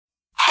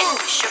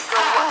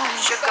sugar what,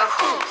 sugar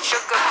who,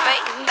 sugar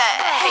baby.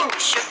 Hey,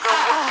 sugar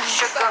what,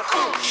 sugar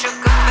who,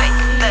 sugar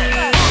baby.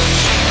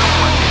 Sugar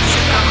what,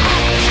 sugar who,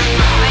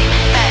 sugar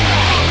baby.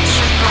 Hey,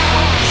 sugar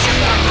what,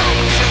 sugar who,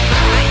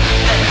 sugar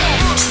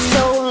baby.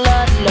 So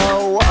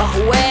low,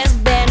 where's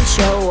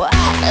Bencho?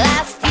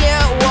 Last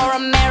year wore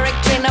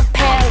American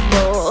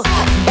Apparel,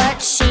 but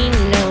she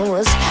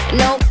knows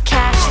no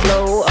cash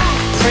flow.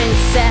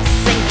 Princess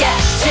and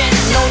Gatton,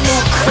 no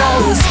new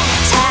clothes.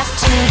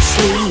 Tattooed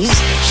sleeves,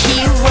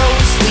 hero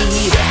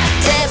sweet.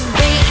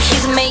 Debbie,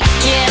 he's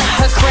making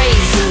her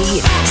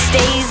crazy.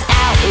 Stays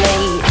out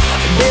late,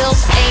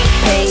 bills ain't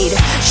paid.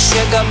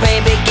 Sugar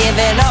baby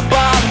giving up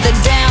on the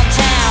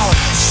downtown.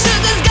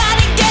 Sugar's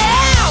gotta get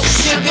out.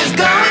 Sugar's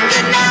going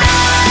good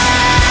night.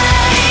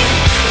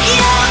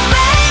 Your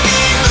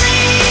baby's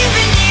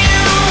leaving you.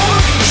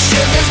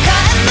 Sugar's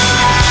cutting the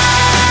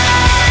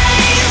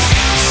lights.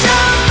 So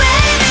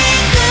baby,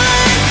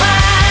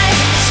 goodbye.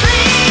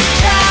 Sleep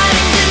tight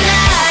and good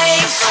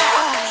night.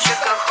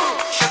 Sugar who,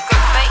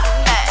 sugar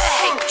baby.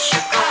 Hey,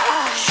 sugar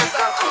what,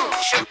 sugar who,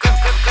 sugar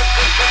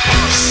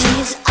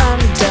She's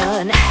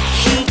undone,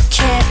 he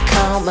can't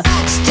come.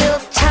 Still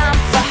time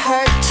for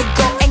her to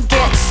go and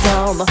get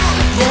some.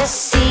 This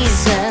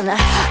season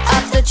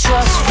of the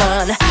trust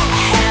fund,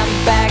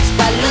 handbags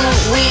by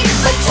Louis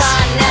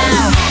Vuitton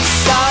now.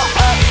 Saw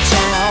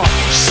uptown,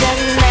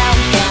 Chanel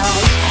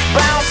gowns,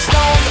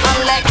 brownstones on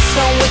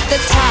Lexa with the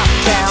top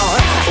down.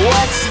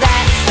 What's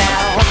that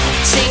sound?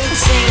 Ting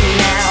ting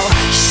now.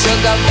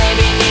 Sugar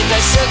baby needs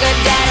a sugar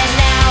daddy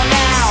now,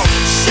 now.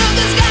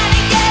 Sugar's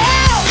gotta get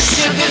out.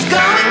 Sugar's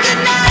going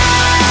good night.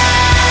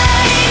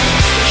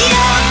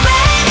 Your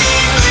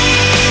baby's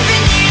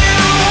leaving you.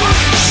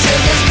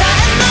 Sugar's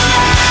cutting the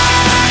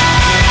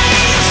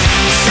lights.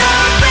 So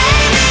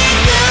baby,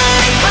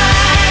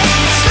 goodbye.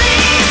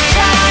 Sleep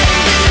tight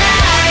and good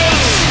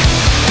night.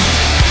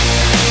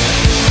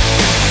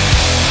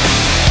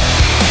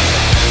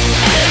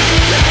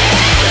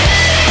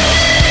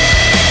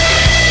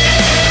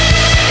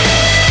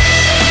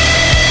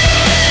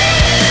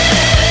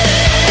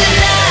 Good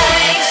night.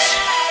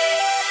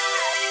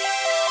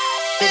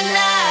 Good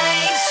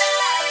night.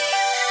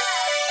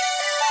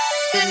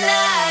 Good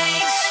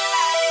night.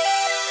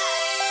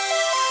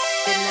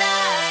 Good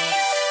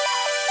night.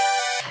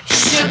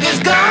 Sugar's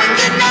gone.